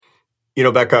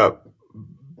Becca,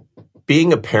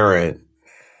 being a parent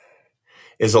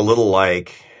is a little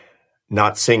like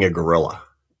not seeing a gorilla.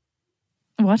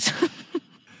 What?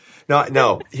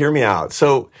 No, hear me out.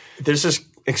 So there's this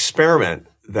experiment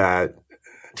that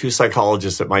two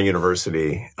psychologists at my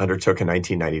university undertook in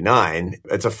 1999.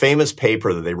 It's a famous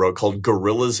paper that they wrote called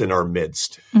Gorillas in Our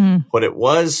Midst. Mm. What it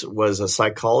was a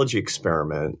psychology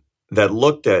experiment that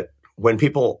looked at when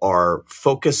people are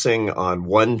focusing on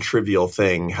one trivial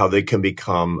thing, how they can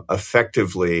become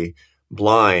effectively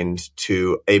blind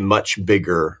to a much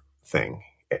bigger thing.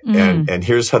 And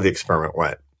here's how the experiment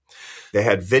went. They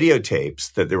had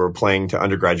videotapes that they were playing to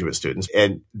undergraduate students,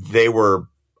 and they were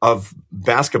of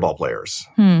basketball players,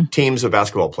 teams of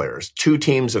basketball players, 2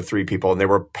 teams of 3 people, and they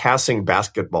were passing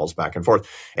basketballs back and forth.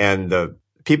 And the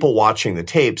people watching the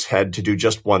tapes had to do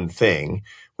just one thing,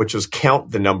 which was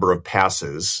count the number of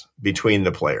passes between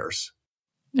the players.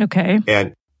 Okay.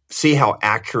 And see how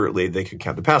accurately they could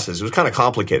count the passes. It was kind of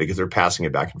complicated because they're passing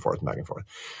it back and forth and back and forth.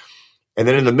 And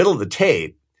then in the middle of the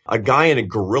tape, a guy in a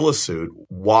gorilla suit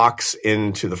walks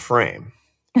into the frame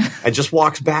and just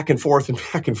walks back and forth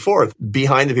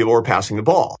behind the people who are passing the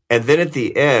ball. And then at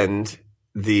the end,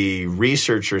 the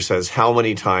researcher says, how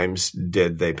many times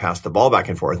did they pass the ball back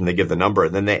and forth? And they give the number.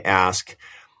 And then they ask,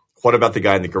 what about the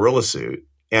guy in the gorilla suit?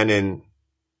 And in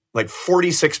like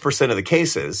 46% of the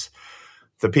cases,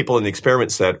 the people in the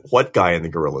experiment said, what guy in the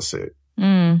gorilla suit?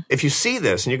 If you see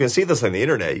this, and you can see this on the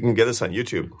internet, you can get this on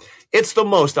YouTube, it's the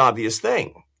most obvious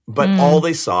thing. But all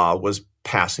they saw was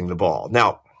passing the ball.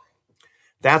 Now,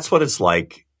 that's what it's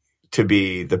like to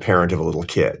be the parent of a little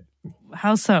kid.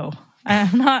 How so?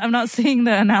 I'm not seeing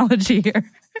the analogy here.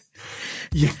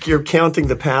 You're counting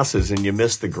the passes and you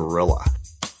miss the gorilla.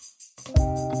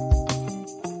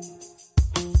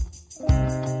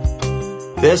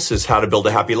 This is How to Build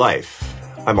a Happy Life.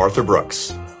 I'm Arthur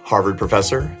Brooks, Harvard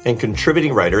professor and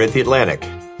contributing writer at The Atlantic.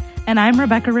 And I'm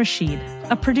Rebecca Rashid,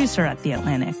 a producer at The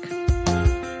Atlantic.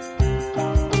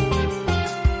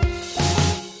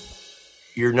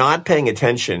 You're not paying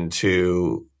attention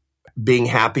to being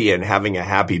happy and having a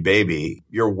happy baby.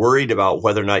 You're worried about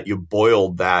whether or not you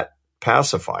boiled that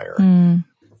pacifier.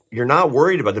 You're not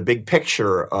worried about the big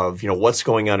picture of, what's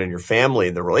going on in your family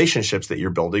and the relationships that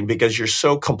you're building because you're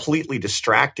so completely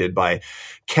distracted by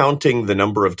counting the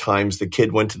number of times the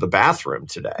kid went to the bathroom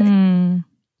today.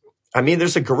 I mean,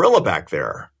 there's a gorilla back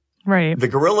there. Right. The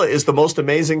gorilla is the most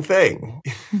amazing thing.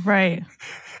 Right.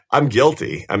 I'm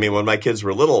guilty. I mean, when my kids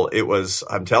were little,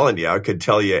 I'm telling you, I could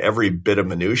tell you every bit of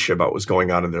minutia about what's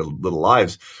going on in their little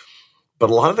lives. But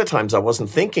a lot of the times I wasn't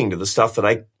thinking to the stuff that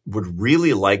I would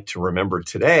really like to remember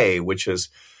today, which is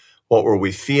what were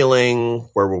we feeling?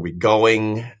 Where were we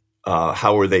going?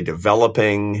 How were they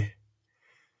developing?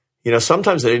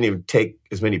 Sometimes I didn't even take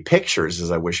as many pictures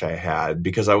as I wish I had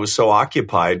because I was so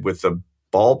occupied with the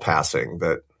ball passing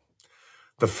that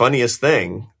the funniest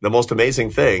thing, the most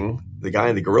amazing thing, the guy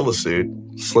in the gorilla suit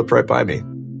slipped right by me.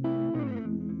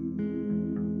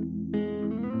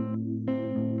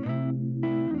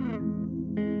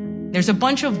 There's a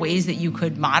bunch of ways that you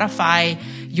could modify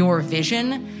your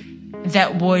vision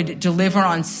that would deliver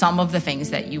on some of the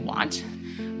things that you want,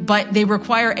 but they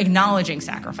require acknowledging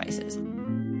sacrifices.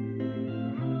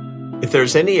 If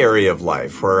there's any area of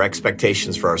life where our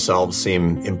expectations for ourselves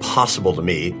seem impossible to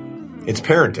meet, it's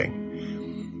parenting.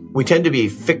 We tend to be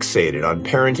fixated on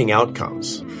parenting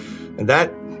outcomes, and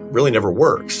that really never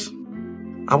works.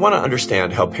 I want to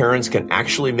understand how parents can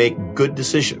actually make good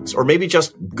decisions, or maybe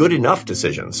just good enough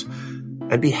decisions,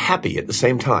 and be happy at the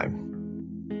same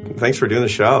time. Thanks for doing the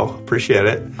show. Appreciate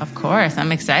it. Of course.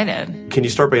 I'm excited. Can you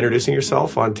start by introducing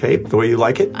yourself on tape the way you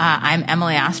like it? I'm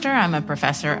Emily Oster. I'm a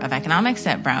professor of economics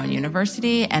at Brown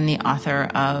University and the author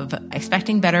of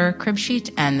Expecting Better, Crib Sheet,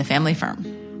 and The Family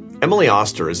Firm. Emily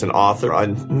Oster is an author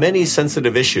on many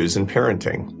sensitive issues in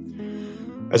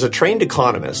parenting. As a trained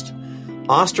economist,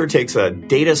 Oster takes a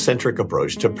data-centric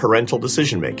approach to parental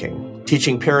decision-making,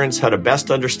 teaching parents how to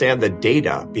best understand the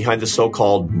data behind the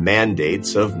so-called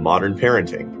mandates of modern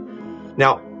parenting.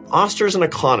 Now, Oster is an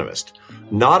economist,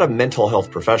 not a mental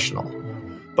health professional,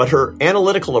 but her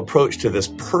analytical approach to this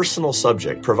personal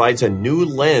subject provides a new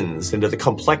lens into the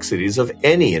complexities of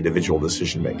any individual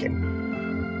decision-making.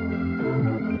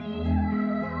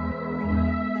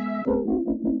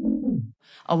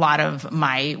 a lot of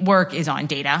my work is on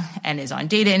data and is on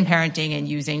data in parenting and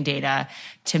using data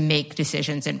to make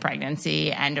decisions in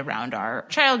pregnancy and around our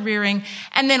child rearing.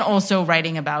 And then also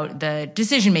writing about the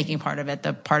decision-making part of it,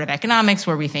 the part of economics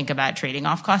where we think about trading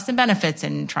off costs and benefits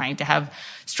and trying to have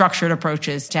structured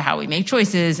approaches to how we make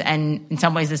choices. And in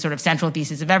some ways, the sort of central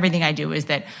thesis of everything I do is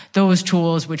that those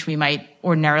tools, which we might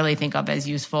ordinarily think of as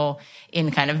useful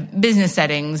in kind of business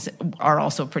settings, are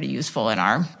also pretty useful in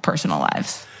our personal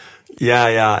lives.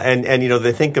 Yeah. And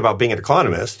the thing about being an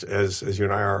economist, as you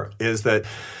and I are, is that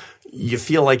you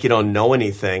feel like you don't know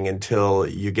anything until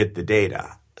you get the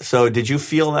data. So did you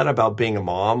feel that about being a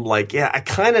mom? Like, yeah, I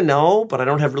kind of know, but I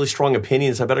don't have really strong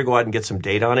opinions. I better go out and get some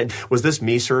data on it. Was this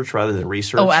me-search rather than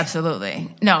research? Oh,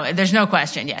 absolutely. No, there's no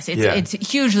question. Yes, it's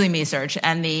hugely me-search.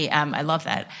 And I love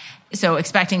that. So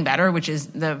Expecting Better, which is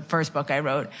the first book I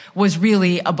wrote, was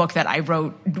really a book that I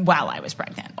wrote while I was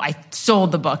pregnant. I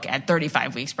sold the book at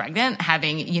 35 weeks pregnant,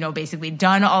 having, basically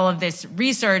done all of this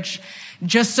research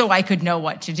just so I could know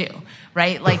what to do,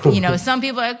 right? Like, some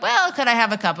people are like, well, could I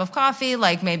have a cup of coffee?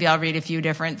 Like, maybe I'll read a few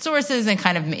different sources and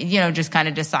kind of, just kind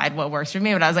of decide what works for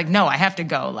me. But I was like, no, I have to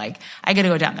go. Like, I got to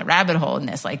go down the rabbit hole in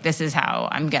this. Like, this is how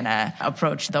I'm going to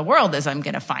approach the world, is I'm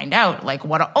going to find out, like,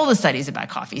 what all the studies about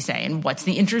coffee say and what's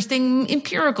the interesting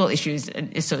empirical issues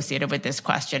associated with this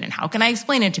question and how can I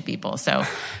explain it to people? So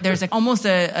there's almost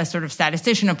a sort of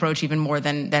statistician approach, even more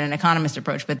than an economist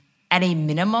approach. But at a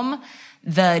minimum,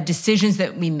 the decisions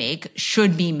that we make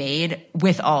should be made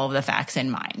with all of the facts in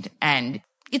mind. And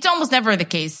it's almost never the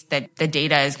case that the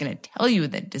data is going to tell you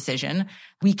the decision.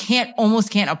 We almost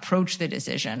can't approach the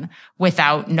decision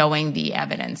without knowing the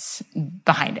evidence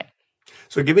behind it.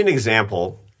 So give me an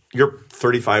example. You're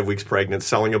 35 weeks pregnant,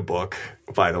 selling a book,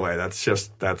 by the way.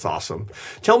 That's awesome.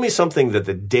 Tell me something that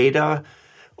the data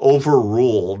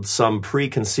overruled some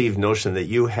preconceived notion that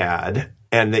you had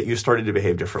and that you started to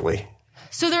behave differently.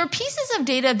 So there are pieces of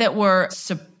data that were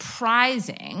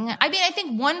surprising. I mean, I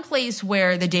think one place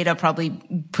where the data probably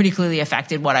pretty clearly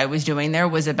affected what I was doing there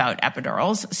was about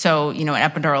epidurals. So, an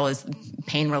epidural is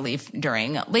pain relief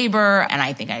during labor, and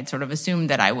I think I'd sort of assumed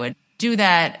that I would do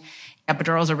that.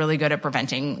 Epidurals are really good at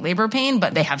preventing labor pain,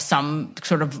 but they have some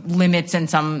sort of limits and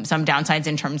some downsides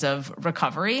in terms of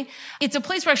recovery. It's a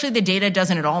place where actually the data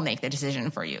doesn't at all make the decision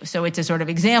for you. So it's a sort of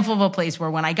example of a place where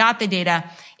when I got the data,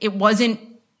 it wasn't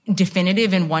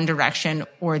definitive in one direction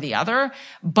or the other,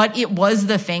 but it was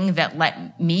the thing that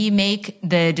let me make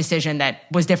the decision that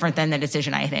was different than the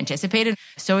decision I had anticipated.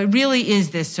 So it really is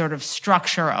this sort of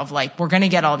structure of like, we're going to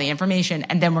get all the information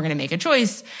and then we're going to make a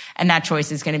choice. And that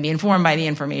choice is going to be informed by the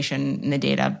information in the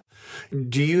data.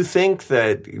 Do you think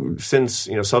that since,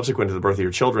 subsequent to the birth of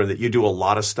your children, that you do a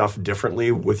lot of stuff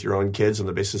differently with your own kids on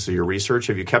the basis of your research?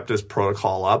 Have you kept this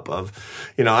protocol up of,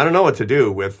 I don't know what to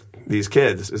do with these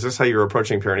kids? Is this how you're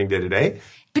approaching parenting day to day?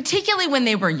 Particularly when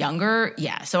they were younger,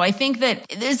 yeah. So I think that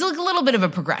there's a little bit of a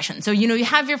progression. So, you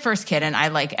have your first kid, and I,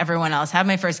 like everyone else, have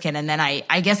my first kid, and then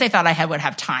I guess I thought I would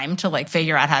have time to like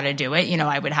figure out how to do it.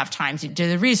 I would have time to do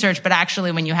the research, but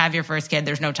actually when you have your first kid,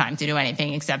 there's no time to do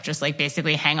anything except just like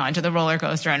basically hang on to the roller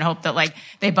coaster and hope that like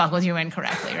they buckled you in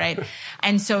correctly, right?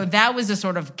 And so that was a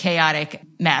sort of chaotic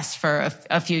mess for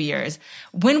a few years.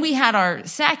 When we had our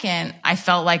second, I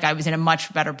felt like I was in a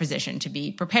much better position to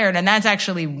be prepared. And that's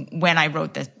actually when I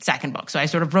wrote the second book. So I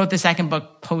sort of wrote the second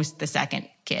book post the second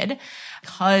kid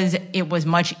because it was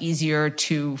much easier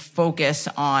to focus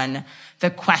on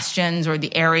the questions or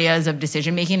the areas of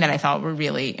decision making that I thought were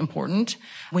really important.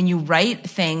 When you write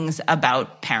things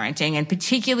about parenting, and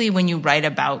particularly when you write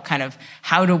about kind of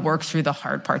how to work through the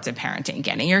hard parts of parenting,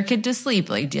 getting your kid to sleep,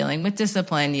 like dealing with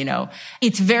discipline,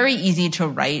 it's very easy to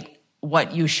write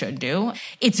what you should do.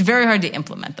 It's very hard to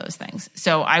implement those things.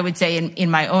 So I would say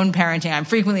in my own parenting, I'm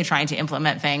frequently trying to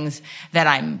implement things that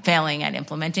I'm failing at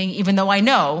implementing, even though I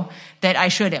know that I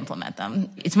should implement them.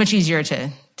 It's much easier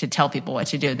to tell people what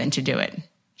to do than to do it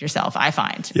yourself, I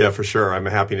find. Yeah, for sure. I'm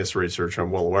a happiness researcher. I'm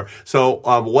well aware. So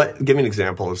give me an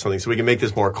example of something so we can make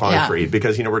this more concrete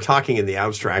because, we're talking in the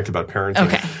abstract about parenting.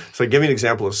 Okay. So give me an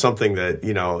example of something that,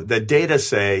 that data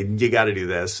say you got to do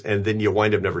this and then you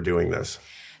wind up never doing this.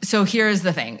 So here's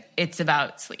the thing. It's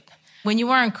about sleep. When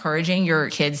you are encouraging your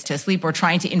kids to sleep or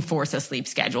trying to enforce a sleep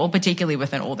schedule, particularly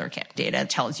with an older kid, data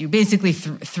tells you basically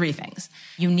three things.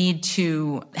 You need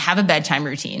to have a bedtime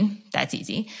routine. That's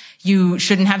easy. You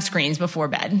shouldn't have screens before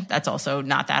bed. That's also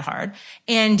not that hard.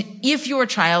 And if your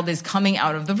child is coming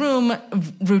out of the room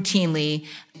routinely,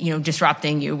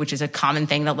 disrupting you, which is a common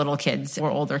thing that little kids or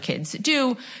older kids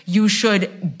do, you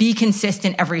should be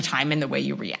consistent every time in the way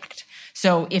you react.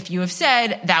 So if you have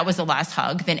said that was the last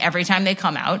hug, then every time they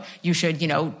come out, you should,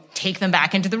 take them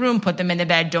back into the room, put them in the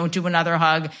bed, don't do another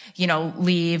hug,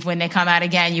 leave. When they come out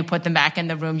again, you put them back in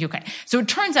the room. So it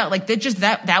turns out like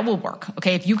that will work.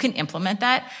 Okay. If you can implement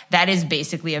that, that is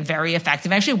basically a very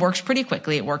effective, actually works pretty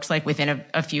quickly. It works like within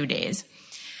a few days,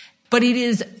 but it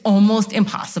is almost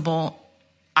impossible,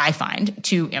 I find,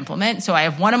 to implement. So I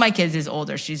have one of my kids is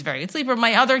older. She's a very good sleeper.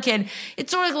 My other kid,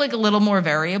 it's sort of like a little more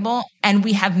variable. And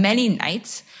we have many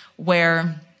nights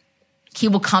where he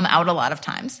will come out a lot of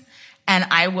times and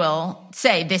I will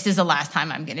say, this is the last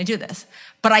time I'm going to do this.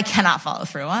 But I cannot follow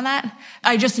through on that.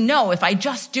 I just know if I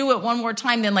just do it one more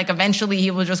time, then like eventually he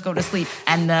will just go to sleep.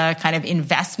 And the kind of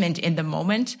investment in the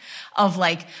moment of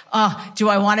like, do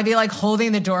I want to be like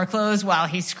holding the door closed while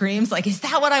he screams? Like, is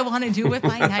that what I want to do with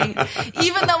my night?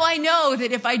 Even though I know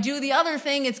that if I do the other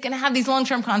thing, it's going to have these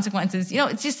long-term consequences.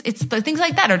 It's the things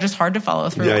like that are just hard to follow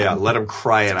through. Yeah. Let him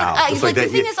cry it out. The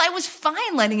thing is, I was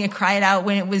fine letting it cry it out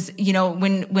when it was,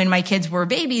 when my kids were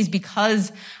babies,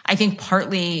 because I think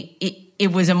partly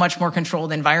it was a much more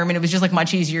controlled environment. It was just like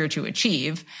much easier to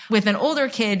achieve. With an older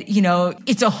kid,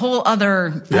 it's a whole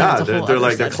other. Yeah,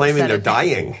 they're claiming they're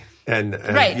dying. And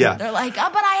right. Yeah. They're like, but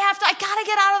I gotta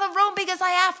get out of the room because I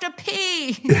have to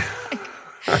pee.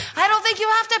 I don't think you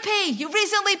have to pee. You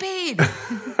recently peed.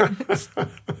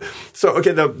 So,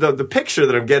 okay, the picture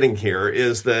that I'm getting here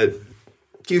is that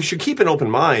you should keep an open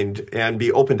mind and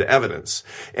be open to evidence.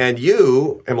 And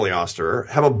you, Emily Oster,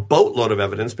 have a boatload of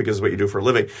evidence because of what you do for a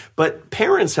living. But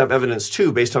parents have evidence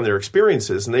too based on their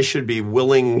experiences, and they should be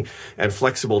willing and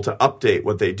flexible to update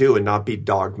what they do and not be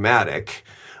dogmatic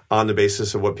on the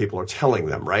basis of what people are telling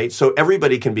them, right? So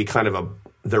everybody can be kind of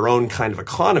their own kind of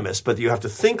economist, but you have to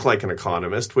think like an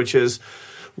economist, which is,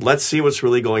 let's see what's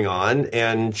really going on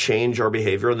and change our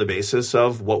behavior on the basis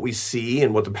of what we see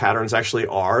and what the patterns actually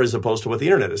are, as opposed to what the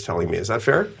internet is telling me. Is that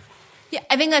fair? Yeah,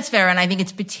 I think that's fair. And I think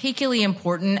it's particularly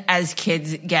important as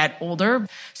kids get older.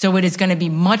 So it is going to be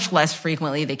much less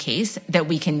frequently the case that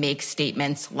we can make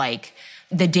statements like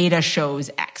the data shows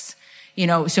X.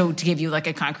 So to give you like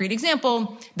a concrete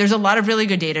example, there's a lot of really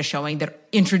good data showing that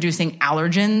introducing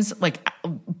allergens like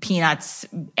peanuts,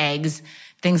 eggs,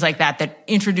 things like that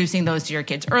introducing those to your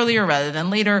kids earlier rather than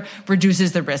later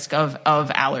reduces the risk of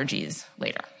allergies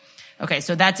later. Okay,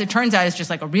 so it turns out it's just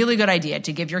like a really good idea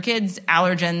to give your kids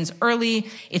allergens early.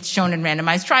 It's shown in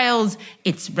randomized trials.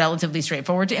 It's relatively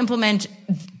straightforward to implement.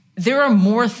 There are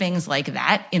more things like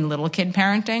that in little kid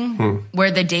parenting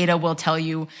where the data will tell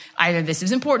you either this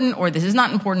is important or this is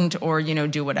not important or,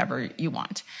 do whatever you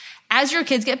want. As your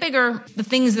kids get bigger, the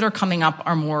things that are coming up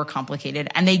are more complicated,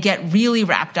 and they get really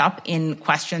wrapped up in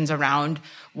questions around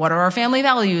what are our family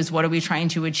values? What are we trying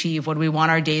to achieve? What do we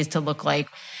want our days to look like?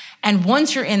 And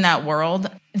once you're in that world,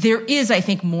 there is, I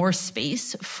think, more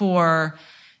space for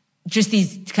just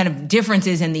these kind of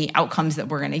differences in the outcomes that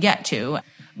we're going to get to.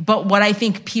 But what I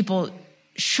think people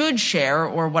should share,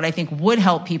 or what I think would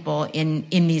help people in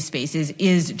these spaces,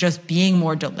 is just being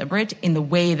more deliberate in the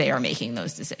way they are making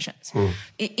those decisions.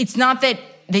 It's not that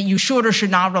you should or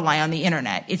should not rely on the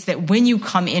internet. It's that when you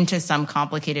come into some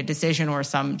complicated decision or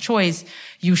some choice,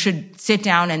 you should sit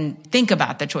down and think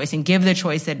about the choice and give the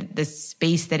choice the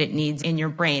space that it needs in your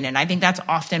brain. And I think that's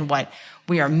often what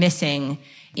we are missing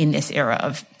in this era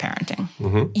of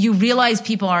parenting. You realize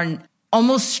people are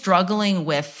almost struggling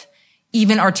with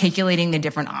even articulating the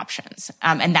different options.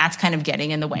 And that's kind of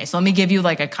getting in the way. So let me give you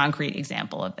like a concrete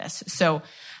example of this. So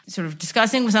sort of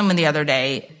discussing with someone the other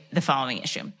day, the following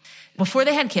issue. Before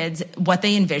they had kids, what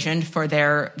they envisioned for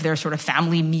their sort of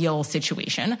family meal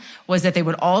situation was that they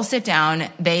would all sit down,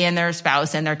 they and their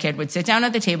spouse and their kid would sit down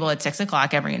at the table at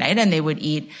 6:00 every night, and they would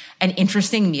eat an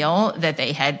interesting meal that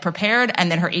they had prepared. And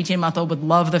then her 18-month-old would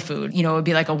love the food. It would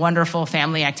be like a wonderful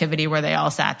family activity where they all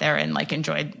sat there and like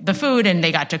enjoyed the food and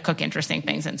they got to cook interesting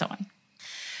things and so on.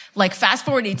 Like fast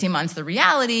forward 18 months, the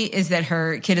reality is that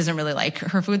her kid doesn't really like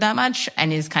her food that much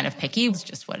and is kind of picky. It's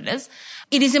just what it is.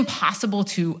 It is impossible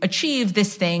to achieve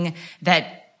this thing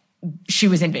that she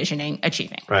was envisioning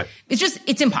achieving. Right.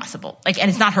 It's impossible. And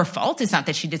it's not her fault. It's not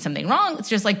that she did something wrong. It's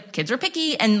just like kids are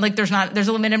picky and there's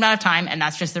a limited amount of time, and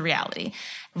that's just the reality.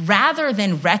 Rather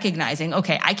than recognizing,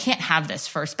 okay, I can't have this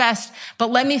first best,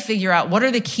 but let me figure out what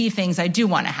are the key things I do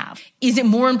want to have. Is it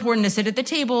more important to sit at the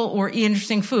table or eat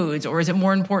interesting foods? Or is it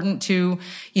more important to,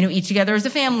 eat together as a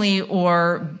family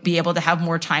or be able to have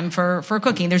more time for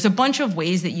cooking? There's a bunch of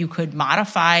ways that you could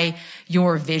modify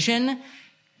your vision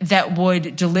that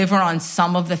would deliver on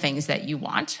some of the things that you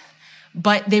want,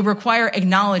 but they require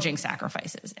acknowledging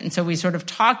sacrifices. And so we sort of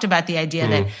talked about the idea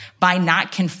that by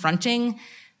not confronting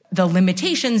the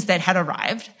limitations that had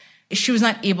arrived, she was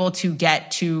not able to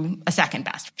get to a second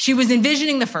best. She was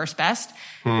envisioning the first best.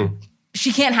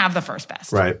 She can't have the first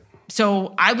best. Right.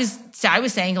 So I was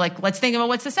saying, like, let's think about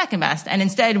what's the second best. And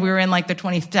instead we were in like the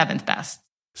 27th best.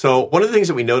 So one of the things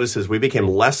that we noticed is we became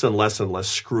less and less and less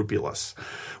scrupulous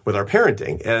with our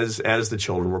parenting as the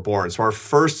children were born. So our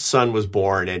first son was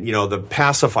born and, the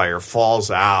pacifier falls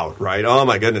out, right? Oh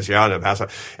my goodness, yeah, the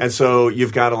pacifier. And so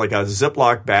you've got like a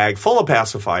Ziploc bag full of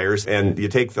pacifiers and you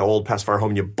take the old pacifier home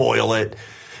and you boil it.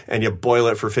 And you boil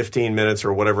it for 15 minutes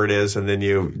or whatever it is, and then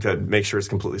you make sure it's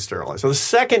completely sterilized. So the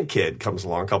second kid comes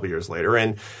along a couple years later,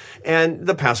 and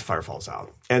the pacifier falls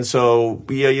out. And so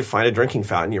you find a drinking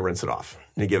fountain, you rinse it off,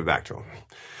 and you give it back to him.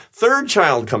 Third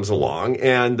child comes along,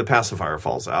 and the pacifier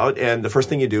falls out, and the first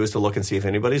thing you do is to look and see if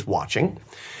anybody's watching,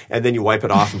 and then you wipe it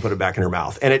off and put it back in her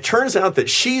mouth. And it turns out that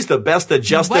she's the best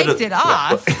adjusted. You wiped it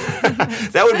off.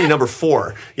 That would be number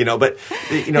 4, but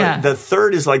the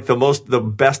third is like the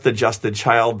best adjusted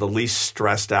child, the least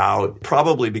stressed out,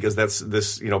 probably because this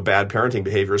bad parenting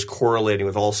behavior is correlating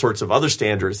with all sorts of other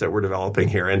standards that we're developing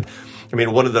here. And I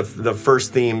mean, one of the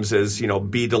first themes is,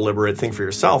 be deliberate, think for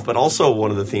yourself, but also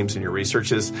one of the themes in your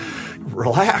research is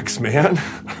relax, man,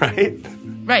 right?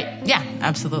 Right. Yeah,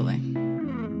 absolutely.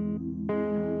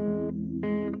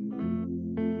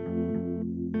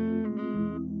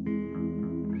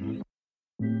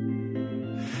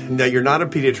 Now, you're not a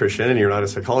pediatrician and you're not a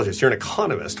psychologist. You're an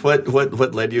economist. What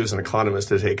led you as an economist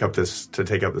to take up this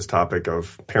topic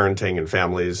of parenting and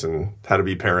families and how to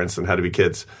be parents and how to be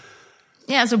kids?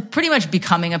 Yeah, so pretty much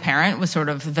becoming a parent was sort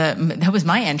of that was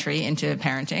my entry into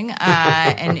parenting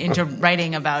and into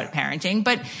writing about parenting.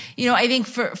 But, I think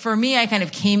for me, I kind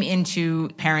of came into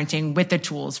parenting with the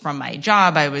tools from my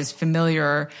job. I was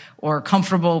familiar or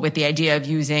comfortable with the idea of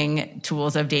using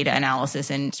tools of data analysis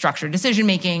and structured decision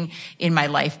making in my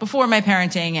life before my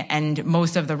parenting. And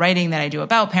most of the writing that I do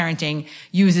about parenting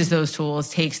uses those tools,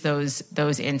 takes those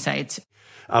insights.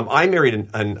 I married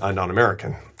a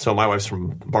non-American, so my wife's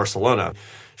from Barcelona.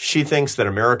 She thinks that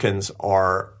Americans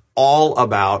are all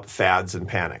about fads and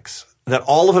panics, that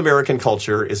all of American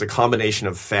culture is a combination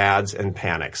of fads and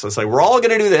panics. So it's like, we're all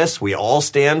going to do this. We all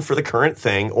stand for the current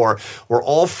thing, or we're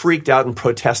all freaked out and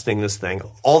protesting this thing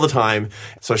all the time.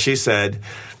 So she said,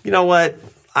 you know what?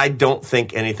 I don't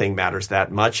think anything matters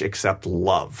that much except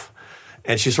love.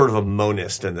 And she's sort of a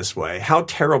monist in this way. How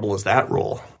terrible is that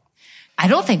rule? I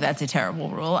don't think that's a terrible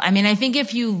rule. I mean, I think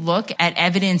if you look at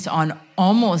evidence on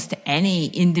almost any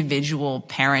individual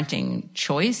parenting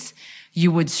choice, you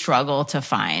would struggle to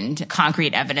find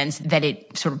concrete evidence that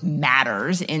it sort of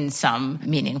matters in some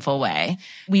meaningful way.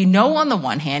 We know on the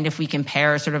one hand, if we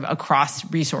compare sort of across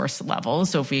resource levels,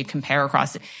 so if we compare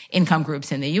across income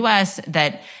groups in the US,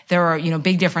 that there are,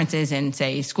 big differences in,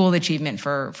 say, school achievement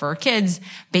for kids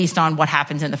based on what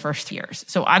happens in the first years.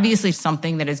 So obviously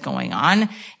something that is going on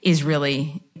is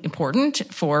really important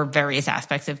for various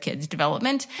aspects of kids'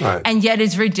 development. Right. And yet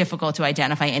it's very difficult to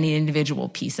identify any individual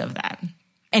piece of that.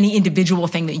 Any individual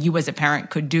thing that you as a parent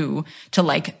could do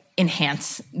to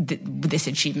enhance this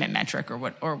achievement metric or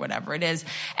whatever it is.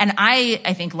 And I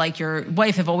think, like your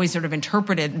wife, have always sort of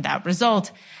interpreted that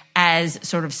result as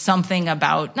sort of something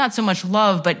about not so much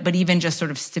love, but even just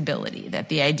sort of stability. That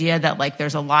the idea that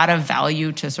there's a lot of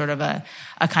value to sort of a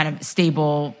kind of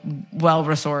stable,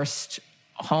 well-resourced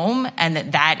home, and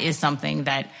that is something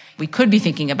that we could be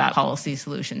thinking about policy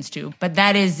solutions to. But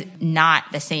that is not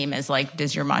the same as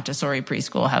does your Montessori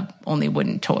preschool have only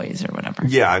wooden toys or whatever?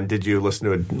 Yeah, and did you listen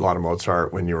to a lot of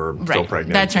Mozart when you were still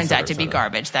pregnant? That turns out to be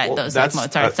garbage. Those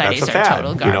Mozart studies are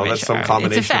total garbage. That's some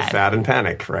combination of fad and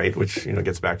panic, right? Which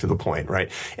gets back to the point,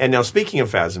 right? And now, speaking of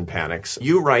fads and panics,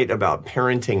 you write about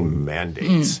parenting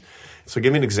mandates. So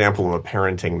give me an example of a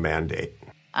parenting mandate.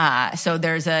 So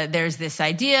there's this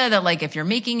idea that if you're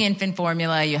making infant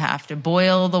formula, you have to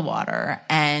boil the water.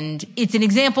 And it's an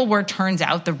example where it turns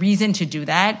out the reason to do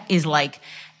that is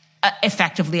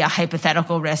effectively a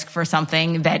hypothetical risk for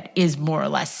something that is more or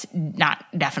less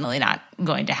definitely not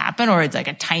going to happen, or it's a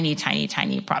tiny, tiny,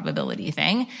 tiny probability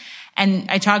thing. And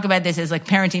I talk about this as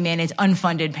parenting mandates,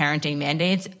 unfunded parenting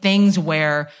mandates, things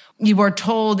where you are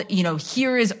told,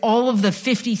 here is all of the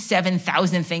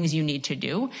 57,000 things you need to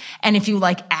do. And if you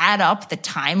add up the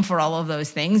time for all of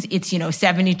those things, it's,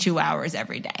 72 hours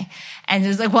every day. And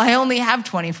it's well, I only have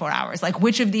 24 hours.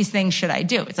 Which of these things should I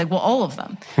do? It's well, all of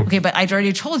them. Okay, but I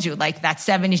already told you, that's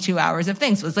 72 hours of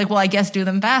things. So it's well, I guess do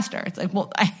them faster. It's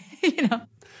well,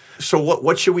 So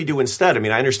what should we do instead? I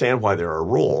mean, I understand why there are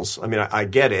rules. I mean, I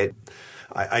get it.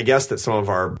 I guess that some of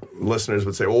our listeners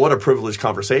would say, well, what a privileged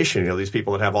conversation. These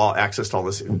people that have all access to all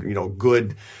this,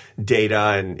 good data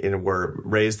and were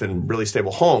raised in really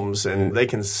stable homes, and they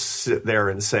can sit there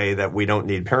and say that we don't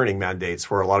need parenting mandates,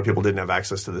 where a lot of people didn't have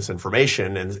access to this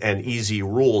information, and easy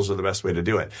rules are the best way to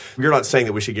do it. You're not saying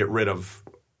that we should get rid of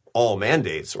all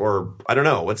mandates, or I don't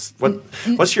know.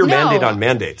 What's your mandate on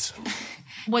mandates?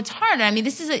 What's hard,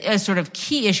 this is a sort of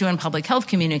key issue in public health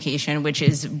communication, which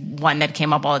is one that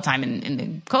came up all the time in the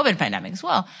COVID pandemic as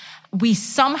well. We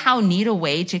somehow need a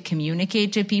way to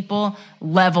communicate to people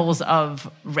levels of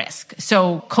risk.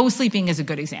 So co-sleeping is a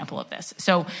good example of this.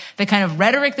 So the kind of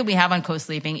rhetoric that we have on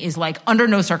co-sleeping is like, under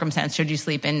no circumstance should you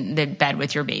sleep in the bed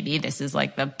with your baby. This is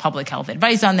like the public health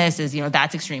advice on this is,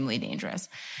 that's extremely dangerous.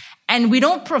 And we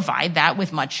don't provide that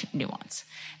with much nuance.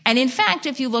 And in fact,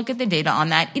 if you look at the data on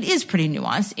that, it is pretty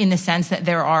nuanced in the sense that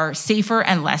there are safer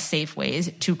and less safe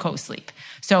ways to co-sleep.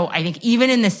 So I think even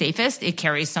in the safest, it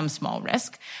carries some small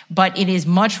risk, but it is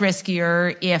much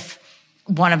riskier if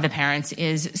one of the parents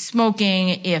is smoking,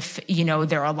 if,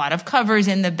 there are a lot of covers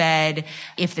in the bed,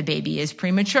 if the baby is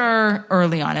premature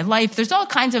early on in life. There's all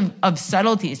kinds of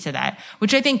subtleties to that,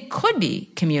 which I think could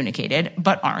be communicated,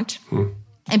 but aren't.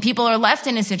 And people are left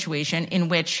in a situation in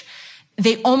which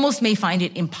they almost may find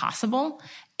it impossible,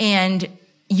 and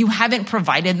you haven't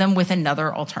provided them with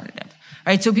another alternative,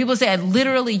 right? So people say,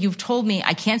 literally, you've told me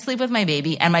I can't sleep with my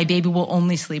baby, and my baby will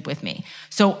only sleep with me.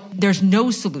 So there's no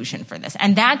solution for this.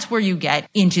 And that's where you get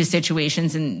into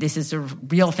situations, and this is the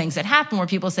real things that happen, where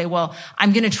people say, well,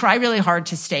 I'm going to try really hard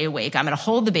to stay awake. I'm going to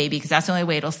hold the baby because that's the only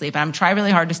way it'll sleep. And I'm going to try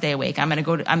really hard to stay awake. I'm going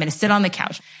to sit on the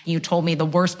couch. You told me the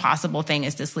worst possible thing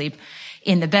is to sleep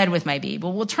in the bed with my baby.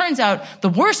 Well, it turns out the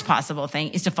worst possible thing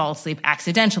is to fall asleep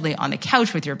accidentally on the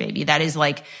couch with your baby. That is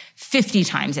like 50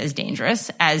 times as dangerous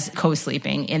as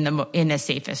co-sleeping in the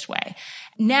safest way.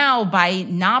 Now, by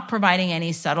not providing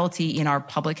any subtlety in our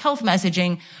public health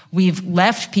messaging, we've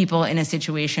left people in a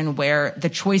situation where the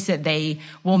choice that they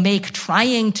will make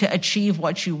trying to achieve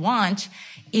what you want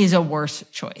is a worse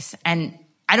choice. And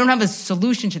I don't have a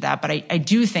solution to that, but I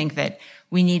do think that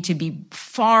we need to be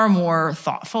far more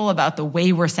thoughtful about the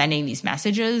way we're sending these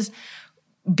messages,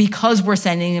 because we're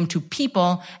sending them to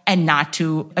people and not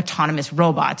to autonomous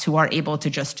robots who are able to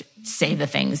just say the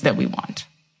things that we want.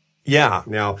 Yeah.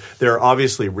 Now, there are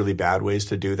obviously really bad ways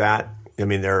to do that.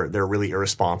 There are really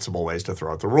irresponsible ways to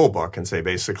throw out the rule book and say,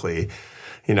 basically,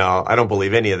 I don't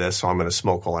believe any of this, so I'm going to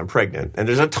smoke while I'm pregnant. And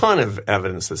there's a ton of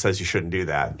evidence that says you shouldn't do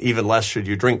that. Even less should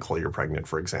you drink while you're pregnant,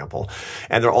 for example.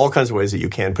 And there are all kinds of ways that you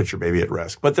can put your baby at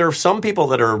risk. But there are some people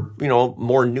that are,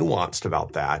 more nuanced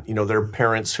about that. They're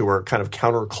parents who are kind of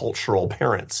countercultural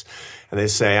parents. And they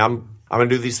say, I'm going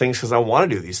to do these things because I want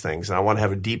to do these things. And I want to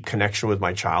have a deep connection with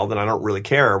my child. And I don't really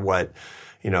care what,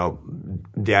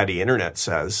 daddy internet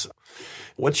says.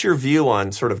 What's your view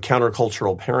on sort of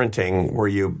countercultural parenting, where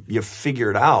you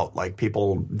figured out, like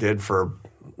people did for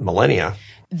millennia?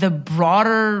 The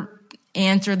broader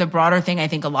answer, the broader thing I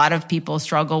think a lot of people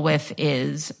struggle with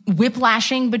is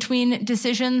whiplashing between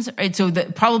decisions. Right? So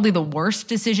probably the worst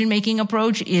decision-making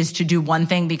approach is to do one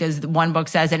thing because one book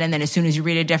says it, and then as soon as you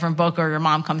read a different book or your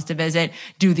mom comes to visit,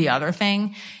 do the other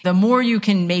thing. The more you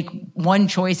can make one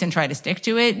choice and try to stick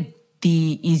to it,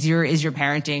 the easier is your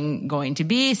parenting going to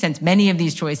be, since many of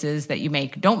these choices that you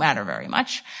make don't matter very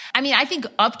much. I think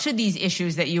up to these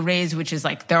issues that you raise, which is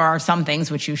like, there are some things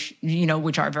which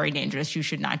which are very dangerous, you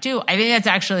should not do. I think that's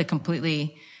actually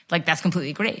completely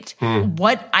great.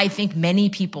 What I think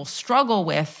many people struggle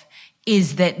with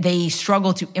is that they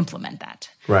struggle to implement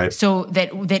that. Right. So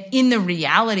that in the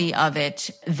reality of it,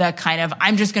 the kind of,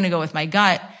 I'm just going to go with my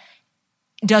gut,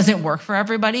 doesn't work for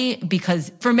everybody,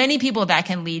 because for many people that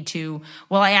can lead to,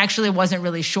 well, I actually wasn't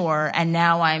really sure, and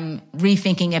now I'm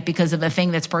rethinking it because of a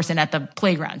thing this person at the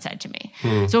playground said to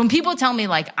me. So when people tell me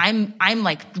like I'm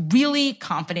like really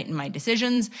confident in my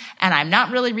decisions, and I'm not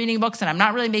really reading books, and I'm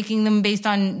not really making them based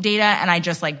on data, and I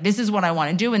just like, this is what I want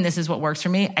to do and this is what works for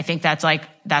me, I think that's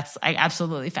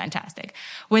absolutely fantastic.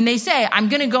 When they say I'm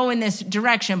going to go in this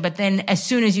direction, but then as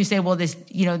soon as you say, well, this,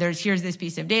 here's this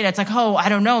piece of data, it's like, oh, I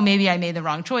don't know, maybe I made the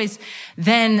wrong choice,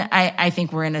 then I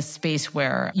think we're in a space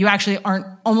where you actually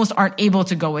almost aren't able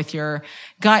to go with your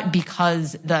gut,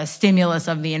 because the stimulus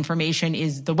of the information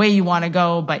is the way you want to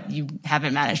go, but you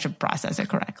haven't managed to process it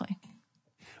correctly.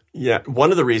 Yeah.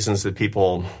 One of the reasons that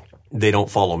they don't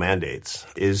follow mandates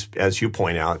is, as you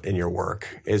point out in your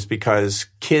work, is because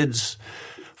kids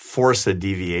force a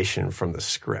deviation from the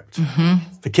script.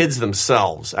 The kids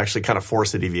themselves actually kind of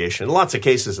force a deviation. Lots of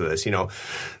cases of this,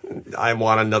 I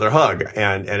want another hug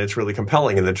and it's really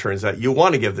compelling. And then it turns out you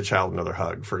want to give the child another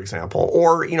hug, for example.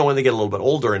 Or, when they get a little bit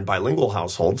older in bilingual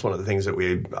households, one of the things that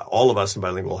all of us in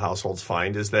bilingual households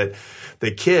find is that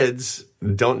the kids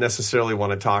don't necessarily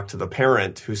want to talk to the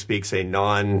parent who speaks a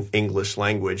non-English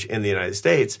language in the United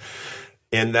States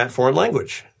in that foreign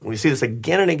language. We see this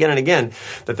again and again and again,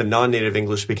 that the non-native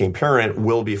English-speaking parent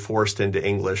will be forced into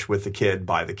English with the kid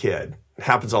by the kid. It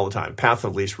happens all the time. Path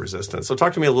of least resistance. So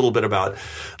talk to me a little bit about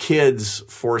kids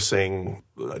forcing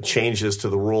changes to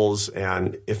the rules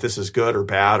and if this is good or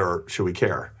bad or should we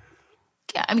care?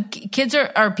 Yeah, I mean, kids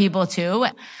are people too.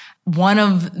 One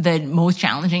of the most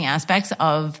challenging aspects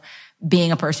of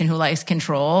being a person who likes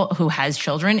control, who has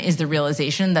children, is the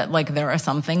realization that there are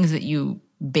some things that you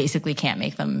basically can't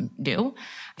make them do.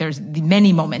 There's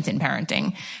many moments in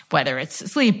parenting, whether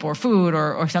it's sleep or food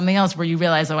or something else, where you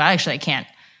realize, I can't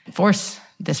force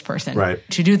this person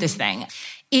to do this thing.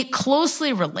 It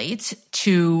closely relates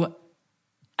to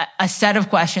a set of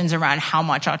questions around how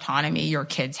much autonomy your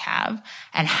kids have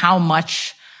and how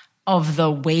much of the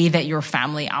way that your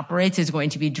family operates is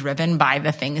going to be driven by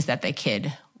the things that the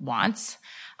kid wants,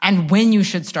 and when you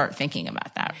should start thinking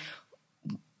about that.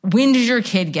 When does your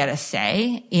kid get a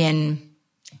say in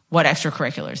what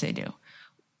extracurriculars they do?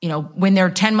 When they're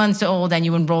 10 months old and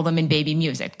you enroll them in baby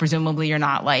music, presumably you're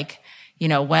not would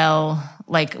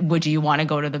you want to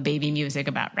go to the baby music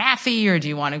about Raffi, or do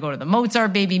you want to go to the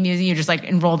Mozart baby music? You just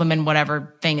enroll them in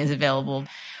whatever thing is available.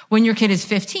 When your kid is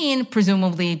 15,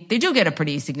 presumably they do get a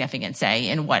pretty significant say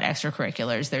in what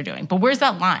extracurriculars they're doing. But where's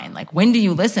that line? When do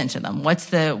you listen to them? What's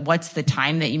the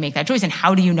time that you make that choice? And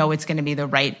how do you know it's going to be the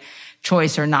right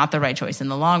choice or not the right choice in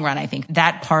the long run? I think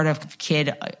that part of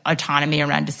kid autonomy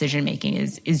around decision making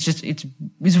is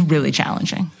really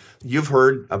challenging. You've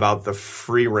heard about the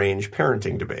free range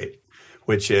parenting debate,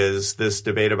 which is this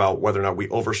debate about whether or not we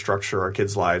overstructure our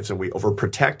kids' lives and we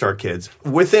overprotect our kids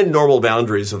within normal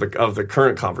boundaries of the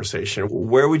current conversation.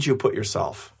 Where would you put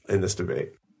yourself in this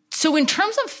debate? So in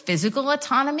terms of physical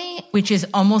autonomy, which is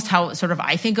almost how sort of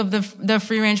I think of the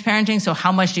free range parenting. So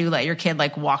how much do you let your kid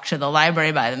walk to the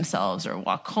library by themselves or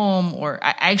walk home? Or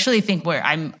I actually think where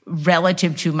I'm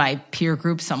relative to my peer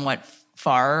group somewhat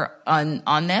far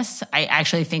on this. I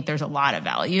actually think there's a lot of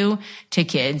value to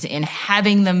kids in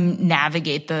having them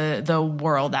navigate the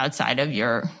world outside of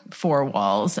your four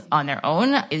walls on their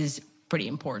own is pretty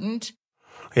important.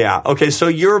 Yeah. Okay. So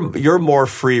you're more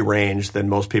free range than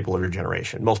most people of your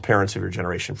generation, most parents of your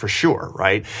generation, for sure,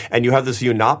 right? And you have this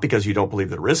view not because you don't believe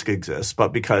that risk exists, but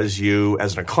because you,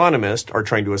 as an economist, are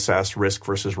trying to assess risk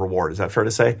versus reward. Is that fair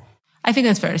to say? I think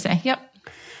that's fair to say. Yep.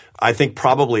 I think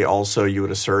probably also you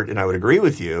would assert, and I would agree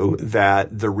with you,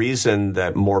 that the reason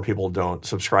that more people don't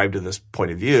subscribe to this point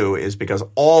of view is because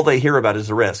all they hear about is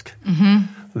the risk.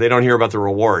 Mm-hmm. They don't hear about the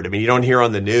reward. I mean, you don't hear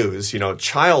on the news,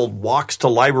 child walks to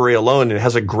library alone and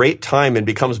has a great time and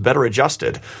becomes better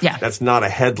adjusted. Yeah. That's not a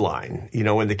headline,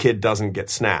 when the kid doesn't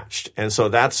get snatched. And so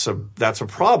that's a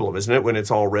problem, isn't it? When it's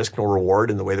all risk, no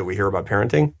reward in the way that we hear about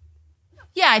parenting.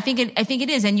 Yeah, I think it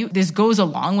is. And this goes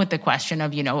along with the question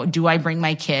of, do I bring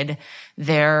my kid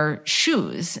their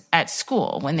shoes at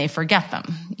school when they forget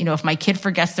them? If my kid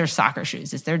forgets their soccer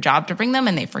shoes, it's their job to bring them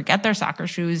and they forget their soccer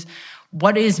shoes.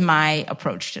 What is my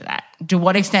approach to that? To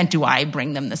what extent do I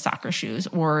bring them the soccer shoes,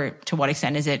 or to what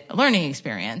extent is it a learning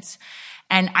experience?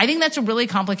 And I think that's a really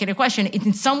complicated question.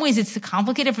 In some ways, it's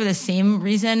complicated for the same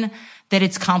reason that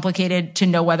it's complicated to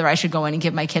know whether I should go in and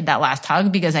give my kid that last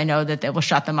hug, because I know that it will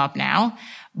shut them up now,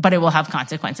 but it will have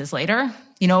consequences later.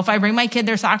 If I bring my kid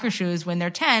their soccer shoes when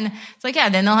they're 10, it's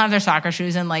then they'll have their soccer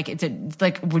shoes, and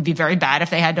would be very bad if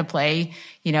they had to play,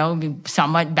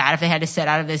 somewhat bad if they had to sit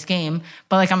out of this game.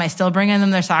 But am I still bringing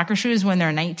them their soccer shoes when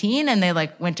they're 19 and they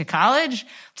went to college?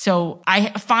 So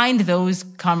I find those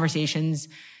conversations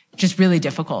just really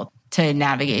difficult to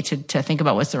navigate, to think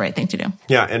about what's the right thing to do.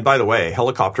 Yeah. And by the way,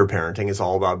 helicopter parenting is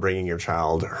all about bringing your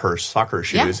child her soccer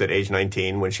shoes at age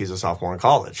 19 when she's a sophomore in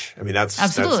college. I mean,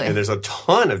 absolutely. And there's a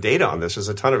ton of data on this. There's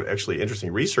a ton of actually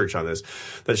interesting research on this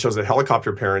that shows that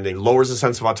helicopter parenting lowers the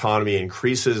sense of autonomy,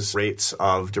 increases rates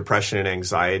of depression and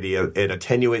anxiety. It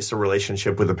attenuates the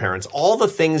relationship with the parents. All the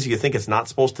things you think it's not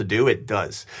supposed to do, it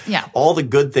does. Yeah. All the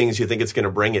good things you think it's going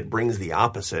to bring, it brings the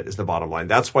opposite, is the bottom line.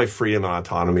 That's why freedom and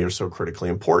autonomy are so critically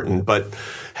important. But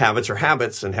habits are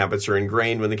habits, and habits are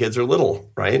ingrained when the kids are little,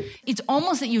 right? It's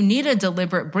almost that you need a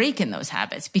deliberate break in those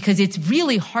habits, because it's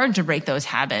really hard to break those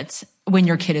habits when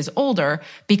your kid is older,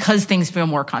 because things feel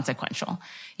more consequential.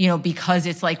 because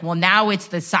it's like, well, now it's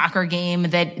the soccer game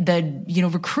that the,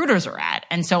 recruiters are at.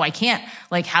 And so I can't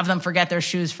like have them forget their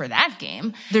shoes for that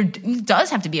game. There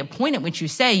does have to be a point at which you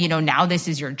say, now this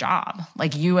is your job.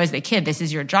 Like you as the kid, this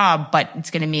is your job, but it's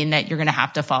going to mean that you're going to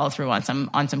have to follow through on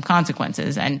some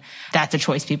consequences. And that's a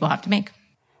choice people have to make.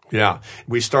 Yeah.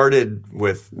 We started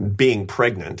with being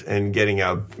pregnant and getting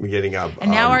a and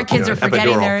now our kids are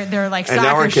forgetting their like soccer shoes. And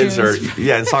now our kids are,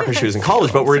 in soccer shoes in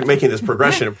college, but we're making this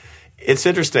progression. It's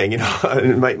interesting,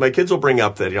 my kids will bring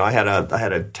up that, I had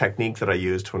a technique that I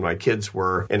used when my kids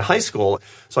were in high school.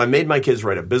 So I made my kids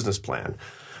write a business plan.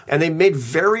 And they made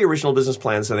very original business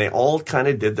plans, and they all kind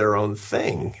of did their own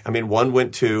thing. I mean, one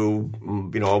went to,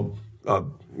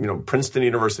 Princeton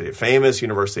University, a famous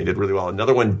university, did really well.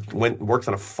 Another one worked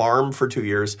on a farm for 2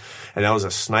 years, and now was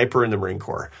a sniper in the Marine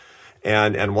Corps.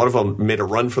 And one of them made a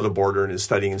run for the border and is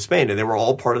studying in Spain. And they were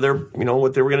all part of their,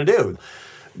 what they were going to do.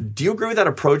 Do you agree with that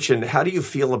approach? And how do you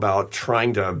feel about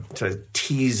trying to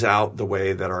tease out the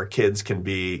way that our kids can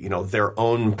be, their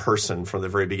own person from the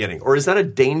very beginning? Or is that a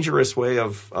dangerous way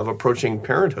of approaching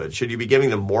parenthood? Should you be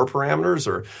giving them more parameters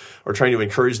or trying to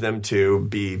encourage them to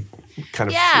be kind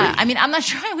of free? I mean, I'm not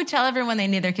sure I would tell everyone they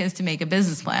need their kids to make a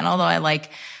business plan, although I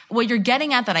like what you're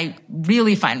getting at that I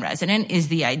really find resonant is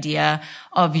the idea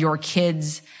of your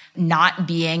kids not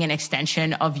being an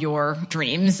extension of your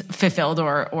dreams, fulfilled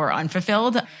or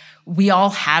unfulfilled. We all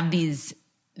have these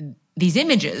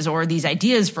images or these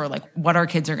ideas for like what our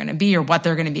kids are going to be or what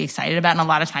they're going to be excited about. And a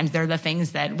lot of times they're the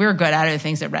things that we're good at or the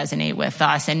things that resonate with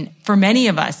us. And for many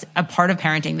of us, a part of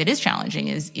parenting that is challenging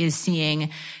is seeing,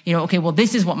 okay, well,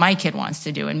 this is what my kid wants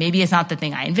to do. And maybe it's not the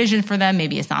thing I envisioned for them.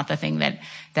 Maybe it's not the thing that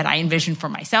I envisioned for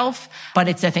myself, but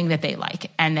it's the thing that they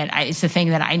like. And it's the thing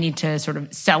that I need to sort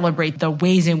of celebrate the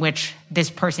ways in which this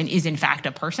person is in fact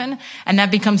a person. And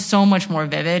that becomes so much more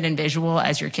vivid and visual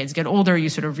as your kids get older. You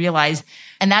sort of realize,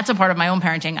 and that's a part of my own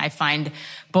parenting I find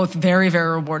both very,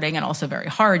 very rewarding and also very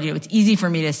hard. It's easy for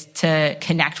me to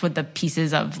connect with the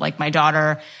pieces of like my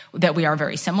daughter that we are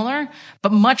very similar,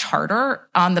 but much harder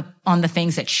on the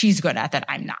things that she's good at that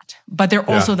I'm not. But they're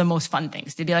also the most fun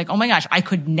things to be like, oh my gosh, I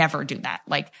could never do that.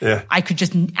 Like I could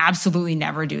just absolutely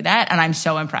never do that. And I'm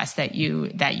so impressed that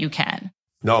you can.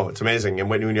 No, it's amazing. And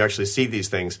when you actually see these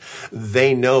things,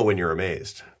 they know when you're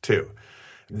amazed too.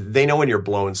 They know when you're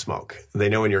blowing smoke. They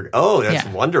know when you're, oh, that's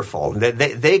wonderful.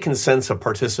 They can sense a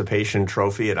participation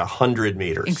trophy at 100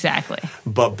 meters. Exactly.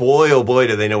 But boy, oh boy,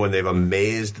 do they know when they've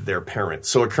amazed their parents.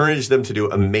 So encourage them to do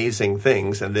amazing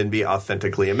things and then be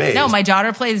authentically amazed. No, my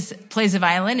daughter plays the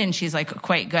violin and she's like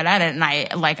quite good at it. And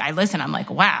I listen, I'm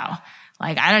like, wow.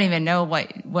 Like, I don't even know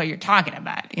what you're talking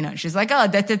about. She's like, oh,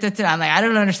 da, da, da, da. I'm like, I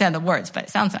don't understand the words, but it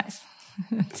sounds nice.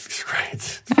 It's great.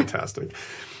 It's fantastic.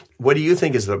 What do you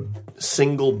think is the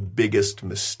single biggest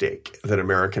mistake that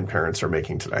American parents are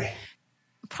making today?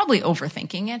 Probably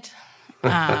overthinking it.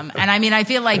 And I mean, I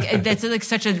feel like that's like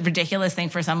such a ridiculous thing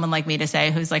for someone like me to say,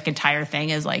 whose like entire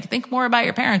thing is like, think more about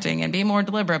your parenting and be more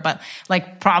deliberate. But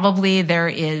like, probably there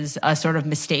is a sort of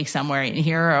mistake somewhere in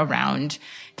here around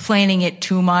planning it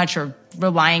too much or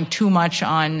relying too much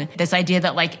on this idea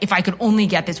that like, if I could only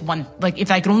get this one, like if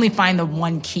I could only find the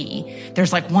one key,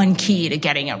 there's like one key to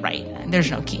getting it right. And there's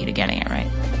no key to getting it right.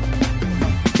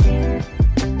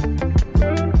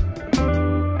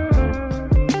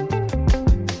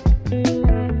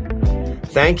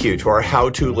 Thank you to our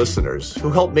how-to listeners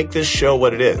who helped make this show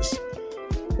what it is.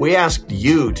 We asked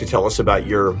you to tell us about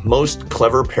your most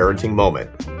clever parenting moment.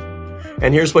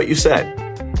 And here's what you said.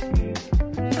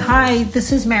 Hi,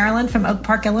 this is Marilyn from Oak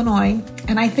Park, Illinois,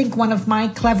 and I think one of my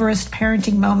cleverest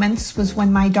parenting moments was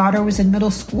when my daughter was in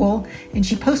middle school and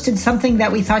she posted something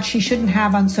that we thought she shouldn't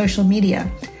have on social media.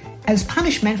 As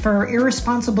punishment for her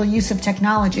irresponsible use of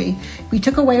technology, we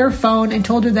took away her phone and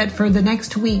told her that for the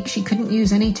next week she couldn't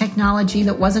use any technology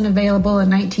that wasn't available in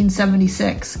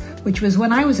 1976, which was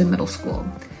when I was in middle school.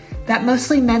 That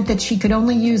mostly meant that she could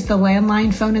only use the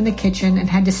landline phone in the kitchen and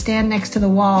had to stand next to the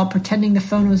wall pretending the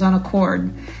phone was on a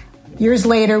cord. Years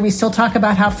later, we still talk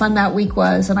about how fun that week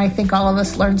was, and I think all of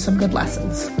us learned some good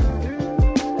lessons.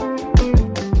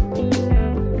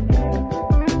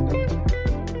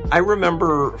 I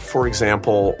remember, for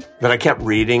example, that I kept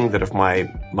reading that if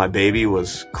my baby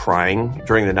was crying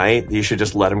during the night, you should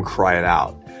just let him cry it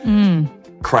out.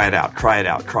 Cry it out, cry it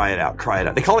out, cry it out, cry it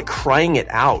out. They call it crying it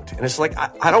out. And it's like,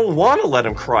 I don't want to let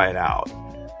him cry it out.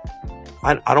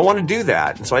 I don't want to do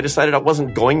that. And so I decided I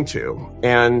wasn't going to.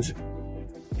 And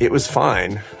it was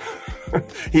fine.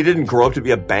 He didn't grow up to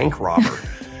be a bank robber.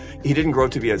 He didn't grow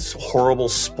up to be a horrible,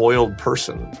 spoiled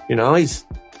person.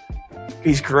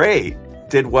 He's great.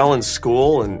 did well in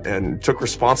school and took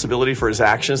responsibility for his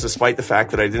actions, despite the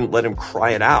fact that I didn't let him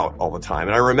cry it out all the time.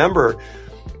 And I remember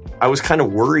I was kind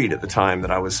of worried at the time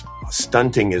that I was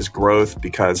stunting his growth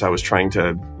because I was trying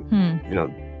to,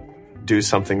 do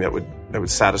something that would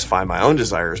satisfy my own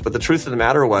desires. But the truth of the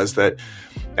matter was that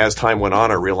as time went on,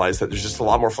 I realized that there's just a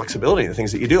lot more flexibility in the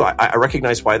things that you do. I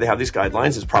recognize why they have these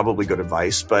guidelines. It's probably good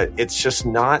advice, but it's just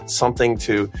not something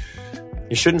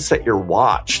you shouldn't set your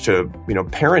watch to,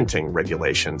 parenting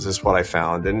regulations is what I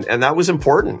found. And that was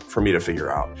important for me to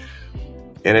figure out.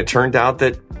 And it turned out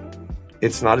that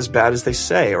it's not as bad as they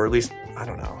say, or at least, I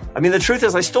don't know. I mean, the truth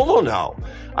is I still don't know.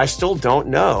 I still don't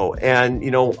know. And,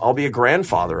 I'll be a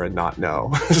grandfather and not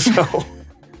know. So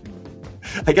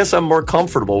I guess I'm more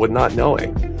comfortable with not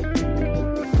knowing.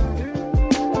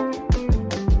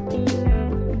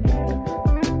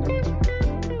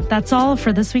 That's all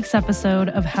for this week's episode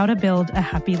of How to Build a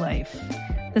Happy Life.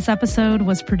 This episode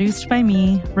was produced by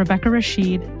me, Rebecca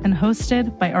Rashid, and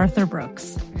hosted by Arthur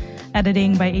Brooks.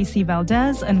 Editing by AC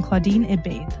Valdez and Claudine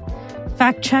Ibaid.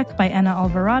 Fact check by Anna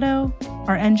Alvarado.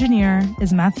 Our engineer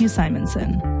is Matthew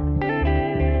Simonson.